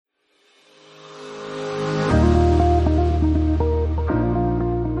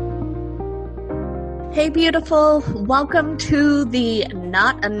Hey, beautiful. Welcome to the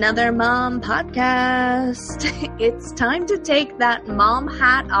Not Another Mom podcast. It's time to take that mom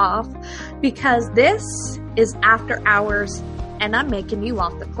hat off because this is after hours and I'm making you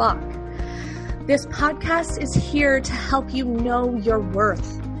off the clock. This podcast is here to help you know your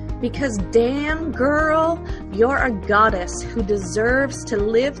worth because damn girl, you're a goddess who deserves to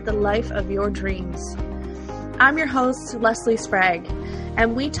live the life of your dreams. I'm your host, Leslie Sprague,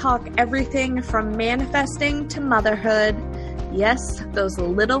 and we talk everything from manifesting to motherhood. Yes, those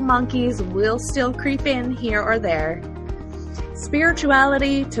little monkeys will still creep in here or there.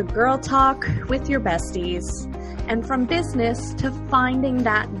 Spirituality to girl talk with your besties, and from business to finding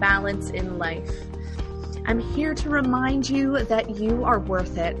that balance in life. I'm here to remind you that you are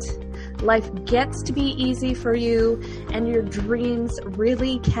worth it. Life gets to be easy for you, and your dreams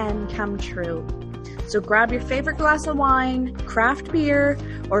really can come true. So grab your favorite glass of wine, craft beer,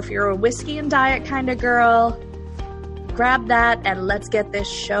 or if you're a whiskey and diet kind of girl, grab that and let's get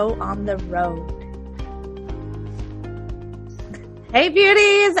this show on the road. Hey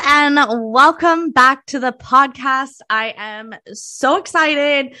beauties, and welcome back to the podcast. I am so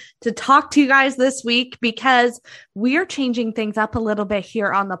excited to talk to you guys this week because we are changing things up a little bit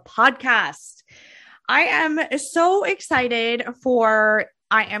here on the podcast. I am so excited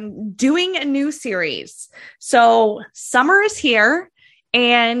I am doing a new series. So summer is here.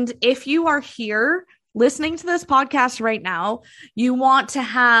 And if you are here listening to this podcast right now, you want to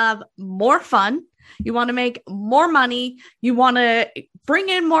have more fun. You want to make more money. You want to bring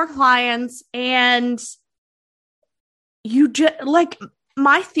in more clients. And you just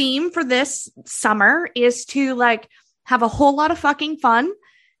my theme for this summer is to have a whole lot of fucking fun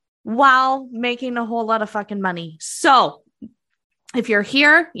while making a whole lot of fucking money. So if you're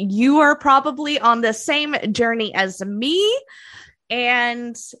here, you are probably on the same journey as me,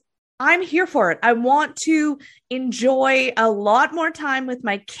 and I'm here for it. I want to enjoy a lot more time with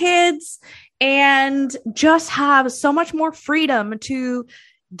my kids and just have so much more freedom to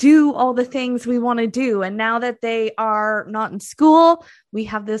do all the things we want to do. And now that they are not in school, we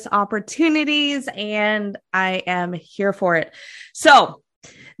have this opportunities, and I am here for it. So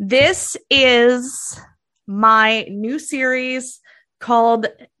this is my new series called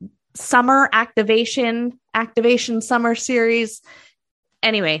Summer Activation Summer Series.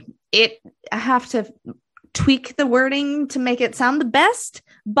 Anyway, I have to tweak the wording to make it sound the best,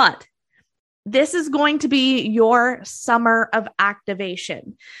 but this is going to be your summer of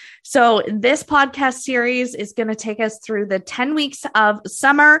activation. So this podcast series is going to take us through the 10 weeks of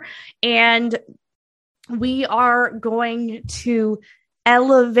summer, and we are going to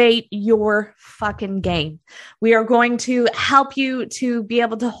elevate your fucking game. We are going to help you to be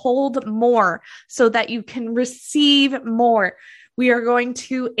able to hold more so that you can receive more. We are going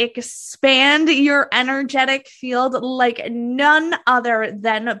to expand your energetic field like none other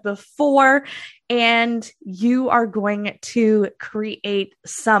than before. And you are going to create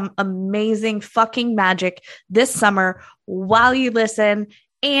some amazing fucking magic this summer while you listen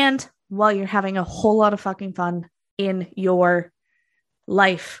and while you're having a whole lot of fucking fun in your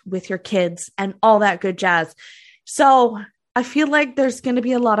life with your kids and all that good jazz. So I feel like there's going to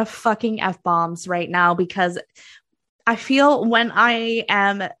be a lot of fucking F-bombs right now because I feel when I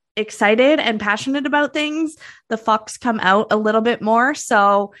am excited and passionate about things, the fucks come out a little bit more.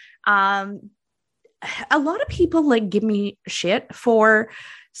 So a lot of people give me shit for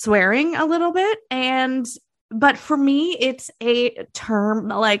swearing a little bit, but for me, it's a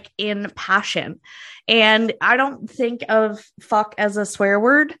term in passion. And I don't think of fuck as a swear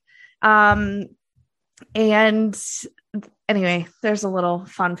word. And anyway, there's a little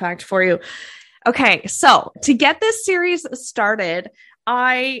fun fact for you. Okay, so to get this series started,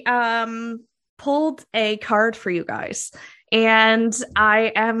 I pulled a card for you guys. And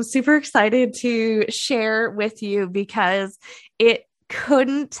I am super excited to share with you because it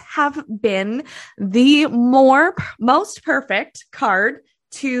couldn't have been the most perfect card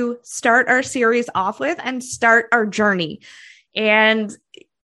to start our series off with and start our journey. And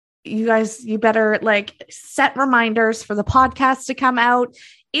you guys, you better set reminders for the podcast to come out.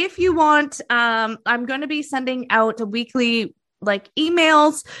 If you want, I'm going to be sending out a weekly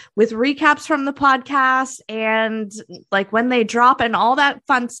emails with recaps from the podcast and when they drop and all that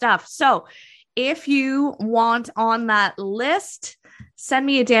fun stuff. So if you want on that list, send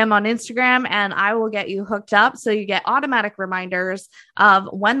me a DM on Instagram and I will get you hooked up so you get automatic reminders of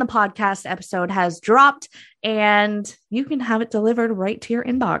when the podcast episode has dropped and you can have it delivered right to your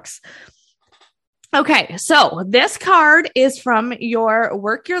inbox. Okay, so this card is from your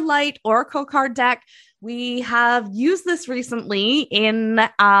Work Your Light Oracle card deck, We have used this recently in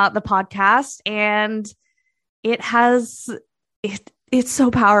the podcast, and it's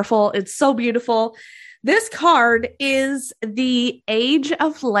so powerful. It's so beautiful. This card is the Age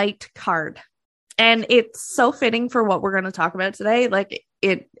of Light card, and it's so fitting for what we're going to talk about today.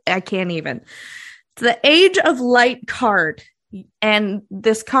 I can't even. It's the Age of Light card. And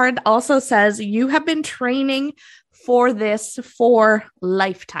this card also says you have been training for this for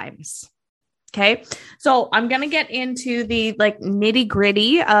lifetimes. Okay. So I'm going to get into the nitty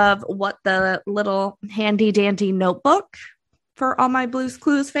gritty of what the little handy dandy notebook for all my Blue's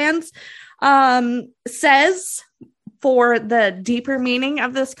Clues fans says for the deeper meaning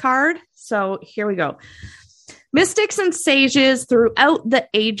of this card. So here we go. Mystics and sages throughout the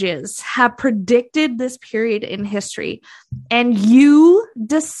ages have predicted this period in history, and you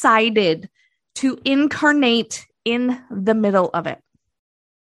decided to incarnate in the middle of it.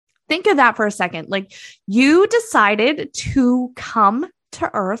 Think of that for a second. You decided to come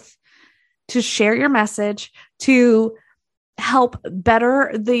to Earth to share your message, to help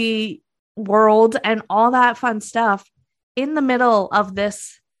better the world and all that fun stuff in the middle of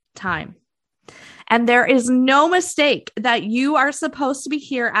this time. And there is no mistake that you are supposed to be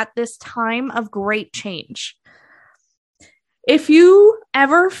here at this time of great change. If you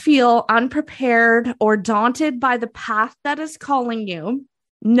ever feel unprepared or daunted by the path that is calling you,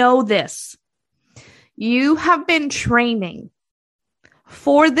 know this. You have been training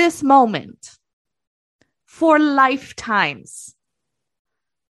for this moment for lifetimes,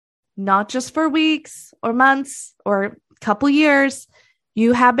 not just for weeks or months or a couple years.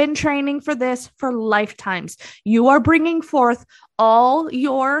 You have been training for this for lifetimes. You are bringing forth all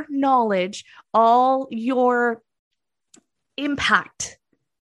your knowledge, all your impact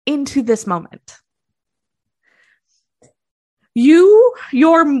into this moment.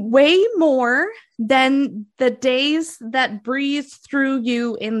 You're way more than the days that breeze through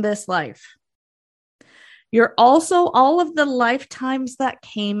you in this life. You're also all of the lifetimes that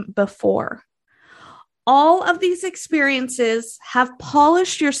came before. All of these experiences have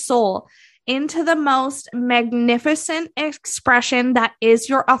polished your soul into the most magnificent expression that is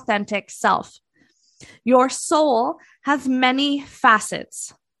your authentic self. Your soul has many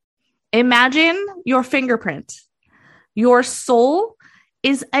facets. Imagine your fingerprint. Your soul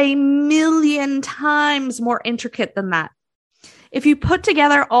is 1,000,000 times more intricate than that. If you put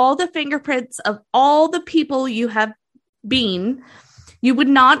together all the fingerprints of all the people you have been, you would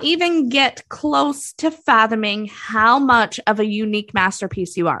not even get close to fathoming how much of a unique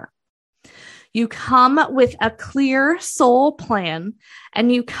masterpiece you are. You come with a clear soul plan,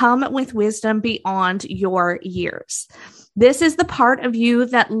 and you come with wisdom beyond your years. This is the part of you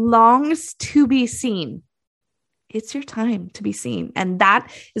that longs to be seen. It's your time to be seen. And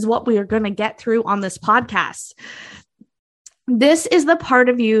that is what we are going to get through on this podcast. This is the part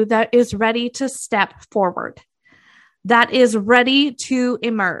of you that is ready to step forward, that is ready to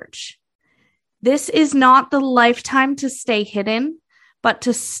emerge. This is not the lifetime to stay hidden, but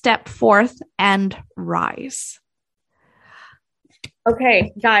to step forth and rise.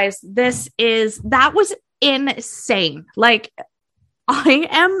 Okay, guys, that was insane. I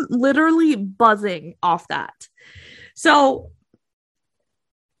am literally buzzing off that. So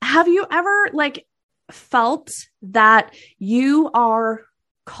have you ever felt that you are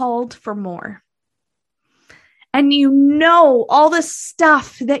called for more? And you know all the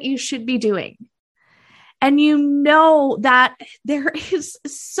stuff that you should be doing. And you know that there is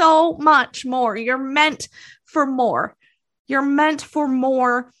so much more. You're meant for more. You're meant for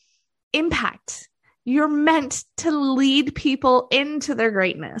more impact. You're meant to lead people into their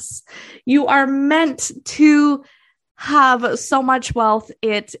greatness. You are meant to have so much wealth.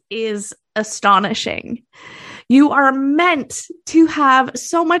 It is astonishing. You are meant to have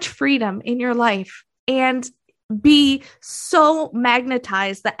so much freedom in your life and be so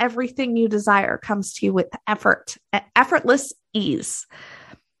magnetized that everything you desire comes to you with effortless ease.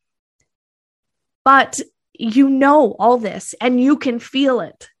 But you know all this and you can feel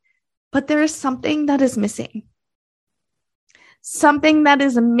it, but there is something that is missing. Something that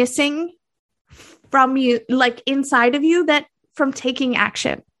is missing from you, inside of you, that from taking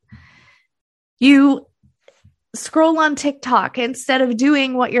action. You scroll on TikTok instead of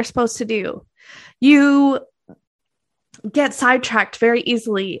doing what you're supposed to do. You get sidetracked very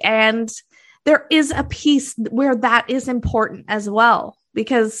easily. And there is a piece where that is important as well,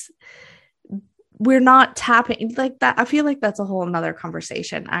 because we're not tapping like that. I feel like that's a whole nother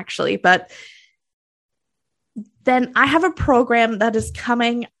conversation actually, but then I have a program that is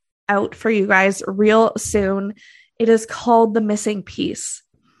coming out for you guys real soon. It is called The Missing Piece.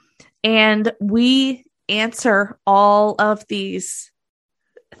 And we answer all of these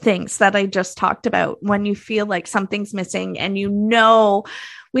things that I just talked about when you feel like something's missing and you know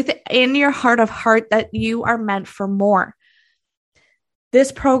within your heart of heart that you are meant for more.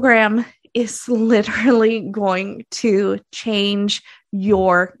 This program is literally going to change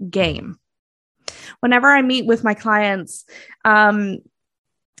your game. Whenever I meet with my clients, a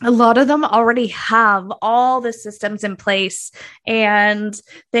lot of them already have all the systems in place and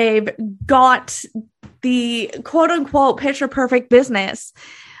they've got the quote unquote picture perfect business,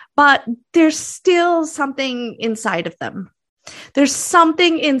 but there's still something inside of them. There's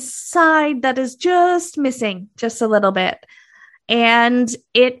something inside that is just missing just a little bit. And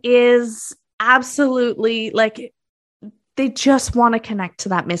it is absolutely like they just want to connect to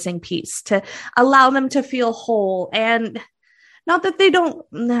that missing piece to allow them to feel whole. And not that they don't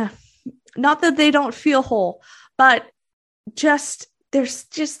feel whole, but just there's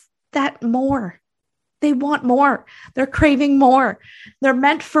just that more. They want more. They're craving more. They're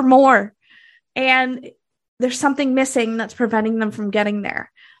meant for more. And there's something missing that's preventing them from getting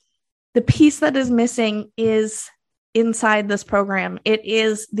there. The piece that is missing is inside this program. It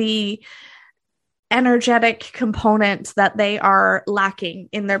is the energetic component that they are lacking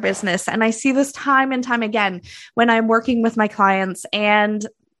in their business. And I see this time and time again when I'm working with my clients. And,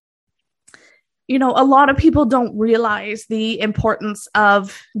 you know, a lot of people don't realize the importance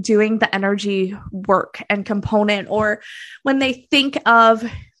of doing the energy work and component, or when they think of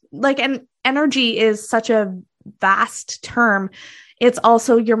like, an energy is such a vast term. It's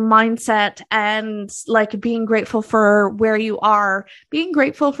also your mindset and like being grateful for where you are, being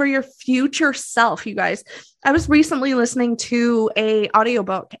grateful for your future self, you guys. I was recently listening to a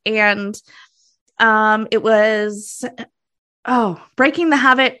audiobook and it was Breaking the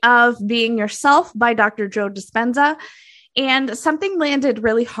Habit of Being Yourself by Dr. Joe Dispenza. And something landed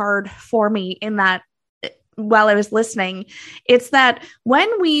really hard for me in that while I was listening. It's that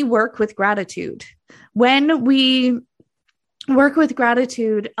when we work with gratitude,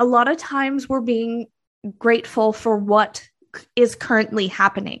 a lot of times we're being grateful for what is currently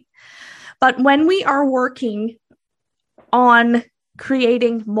happening. But when we are working on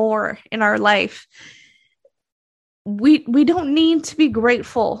creating more in our life, we don't need to be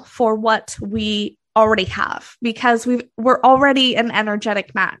grateful for what we already have, because we're already an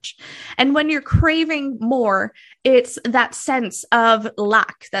energetic match. And when you're craving more, it's that sense of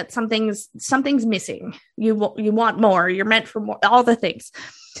lack, that something's missing. You want more, you're meant for more, all the things.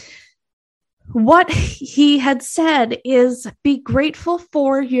 What he had said is be grateful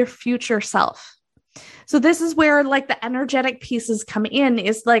for your future self. So this is where like the energetic pieces come in,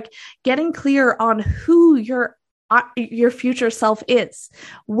 is like getting clear on who your future self is,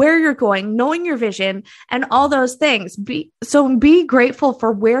 where you're going, knowing your vision and all those things. Be grateful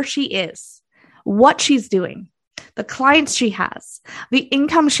for where she is, what she's doing, the clients she has, the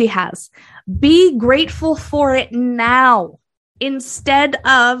income she has. Be grateful for it now instead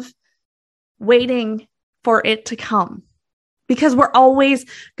of waiting for it to come, because we're always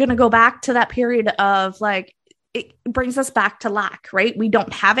going to go back to that period of like, it brings us back to lack, right? We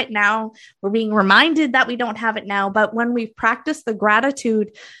don't have it now. We're being reminded that we don't have it now. But when we've practiced the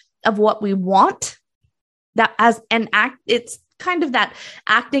gratitude of what we want, that as an act, it's kind of that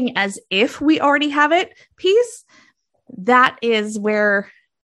acting as if we already have it piece. That is where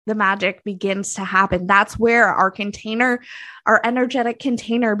the magic begins to happen. That's where our energetic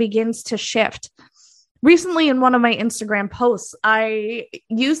container begins to shift. Recently, in one of my Instagram posts, I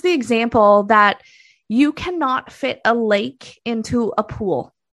used the example that you cannot fit a lake into a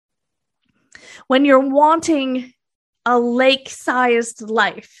pool. When you're wanting a lake-sized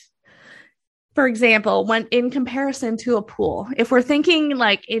life, for example, when in comparison to a pool, if we're thinking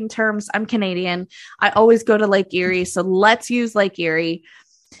like in terms, I'm Canadian, I always go to Lake Erie. So let's use Lake Erie.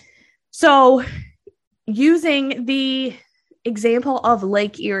 So using the example of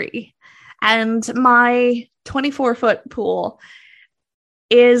Lake Erie and my 24-foot pool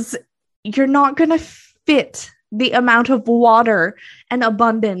is, you're not going to fit the amount of water and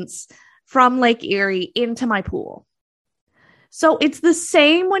abundance from Lake Erie into my pool. So it's the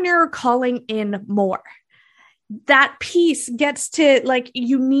same when you're calling in more. That piece gets to like,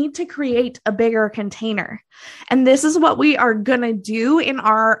 you need to create a bigger container. And this is what we are going to do in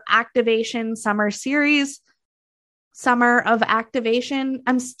our activation summer series, Summer of Activation.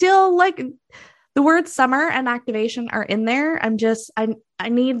 I'm still like, the words summer and activation are in there. I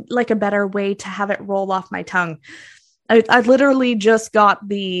need like a better way to have it roll off my tongue. I literally just got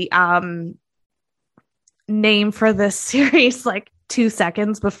the name for this series like 2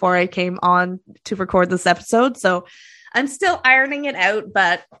 seconds before I came on to record this episode. So I'm still ironing it out,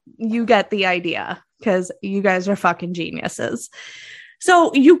 but you get the idea. because you guys are fucking geniuses.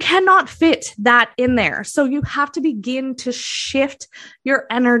 So you cannot fit that in there. So you have to begin to shift your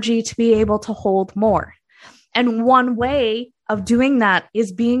energy to be able to hold more. And one way of doing that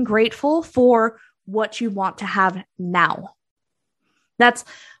is being grateful for what you want to have now. That's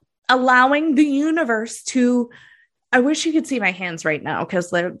allowing the universe to, I wish you could see my hands right now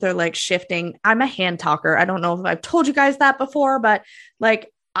because they're like shifting. I'm a hand talker. I don't know if I've told you guys that before, but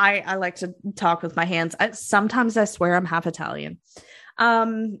like I like to talk with my hands. Sometimes I swear I'm half Italian.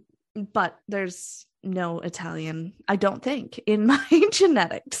 But there's no Italian, I don't think, in my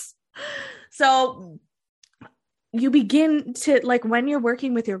genetics. So you begin to, like, when you're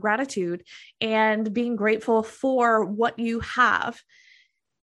working with your gratitude and being grateful for what you have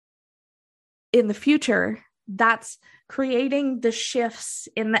in the future, that's creating the shifts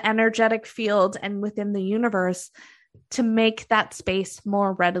in the energetic field and within the universe to make that space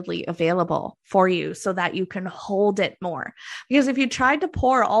more readily available for you so that you can hold it more. Because if you tried to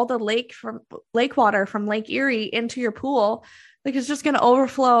pour all the lake water from Lake Erie into your pool, like, it's just going to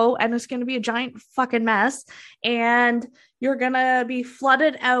overflow and it's going to be a giant fucking mess. And you're going to be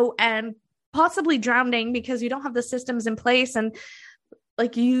flooded out and possibly drowning because you don't have the systems in place. And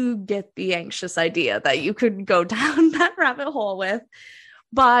like, you get the anxious idea that you could go down that rabbit hole with.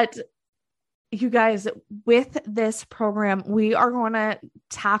 But you guys, with this program, we are going to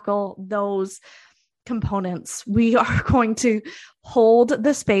tackle those components. We are going to hold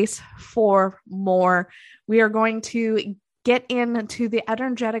the space for more. We are going to get into the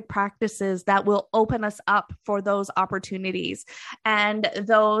energetic practices that will open us up for those opportunities and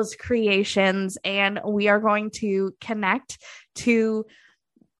those creations. And we are going to connect to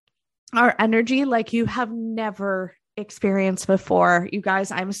our energy like you have never experienced before. You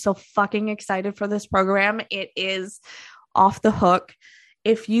guys, I'm so fucking excited for this program. It is off the hook.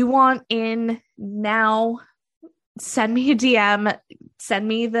 If you want in now, send me a DM, send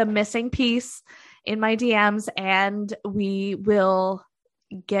me the missing piece in my DMs, and we will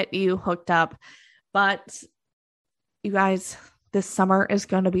get you hooked up. But you guys, this summer is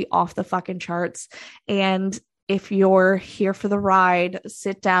going to be off the fucking charts. And if you're here for the ride,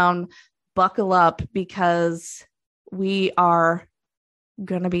 sit down, buckle up, because we are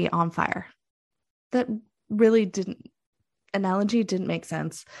going to be on fire. That really analogy didn't make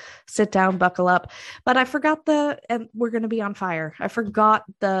sense. Sit down, buckle up. But I forgot and we're going to be on fire. I forgot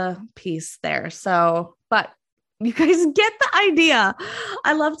the piece there. So, but you guys get the idea.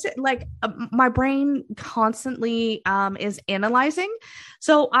 I love to, like, my brain constantly is analyzing.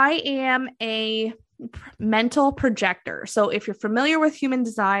 So I am a mental projector. So if you're familiar with human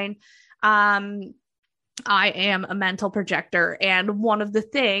design, I am a mental projector. And one of the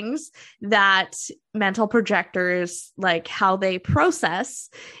things that mental projectors, like how they process,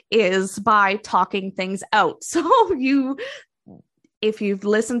 is by talking things out. So if you've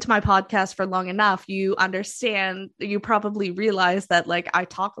listened to my podcast for long enough, you understand, you probably realize that, like, I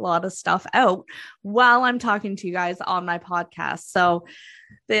talk a lot of stuff out while I'm talking to you guys on my podcast. So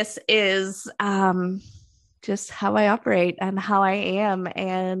this is just how I operate and how I am.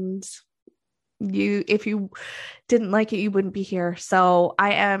 And if you didn't like it, you wouldn't be here. So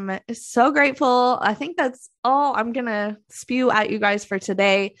I am so grateful. I think that's all I'm going to spew at you guys for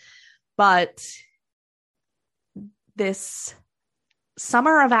today. But this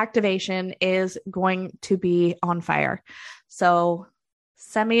summer of activation is going to be on fire. So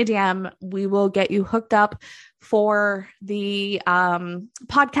send me a DM. We will get you hooked up for the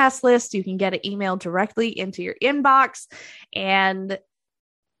podcast list. You can get an email directly into your inbox, and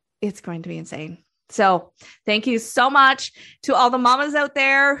it's going to be insane. So thank you so much to all the mamas out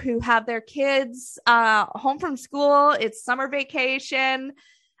there who have their kids home from school. It's summer vacation.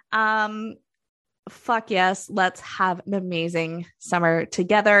 Fuck yes. Let's have an amazing summer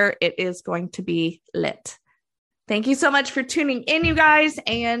together. It is going to be lit. Thank you so much for tuning in, you guys,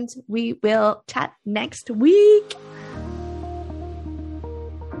 and we will chat next week.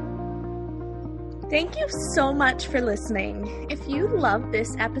 Thank you so much for listening. If you love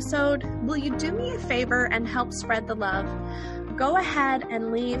this episode, will you do me a favor and help spread the love? Go ahead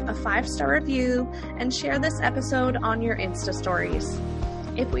and leave a 5-star review and share this episode on your Insta stories.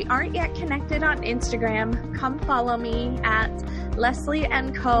 If we aren't yet connected on Instagram, come follow me at Leslie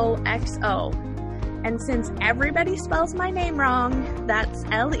 & Co XO. And since everybody spells my name wrong, that's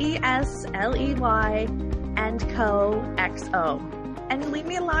Lesley & Co XO. And leave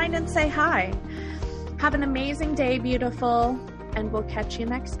me a line and say hi. Have an amazing day, beautiful, and we'll catch you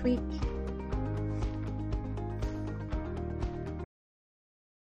next week.